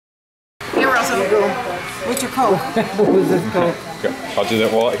Russell. What's your Coke? What was this Coke? I'll do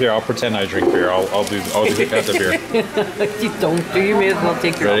that. Well, here, I'll pretend I drink beer. I'll do the beer. You don't do. You may as well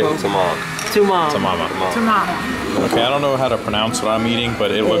take your Ready? Coke. To mom. To mom. To mama. To mama. Okay, I don't know how to pronounce what I'm eating,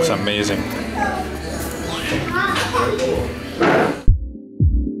 but it looks amazing.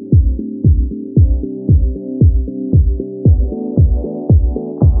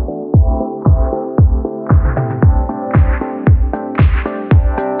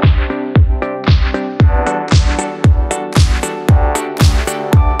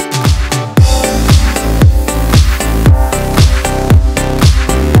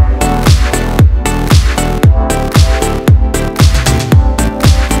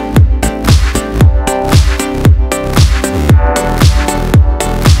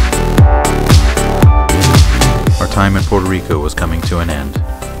 Time in Puerto Rico was coming to an end.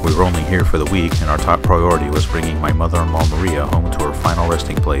 We were only here for the week, and our top priority was bringing my mother-in-law Maria home to her final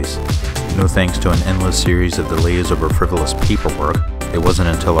resting place. No thanks to an endless series of delays over frivolous paperwork, it wasn't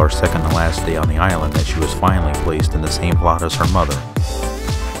until our second to last day on the island that she was finally placed in the same plot as her mother.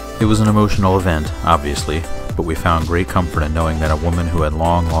 It was an emotional event, obviously, but we found great comfort in knowing that a woman who had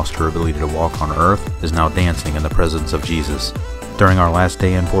long lost her ability to walk on earth is now dancing in the presence of Jesus. During our last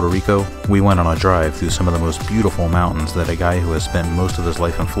day in Puerto Rico, we went on a drive through some of the most beautiful mountains that a guy who has spent most of his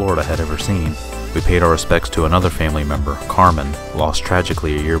life in Florida had ever seen. We paid our respects to another family member, Carmen, lost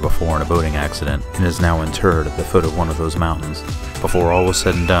tragically a year before in a boating accident, and is now interred at the foot of one of those mountains. Before all was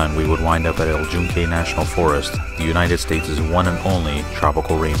said and done, we would wind up at El Yunque National Forest, the United States' one and only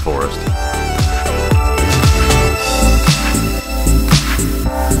tropical rainforest.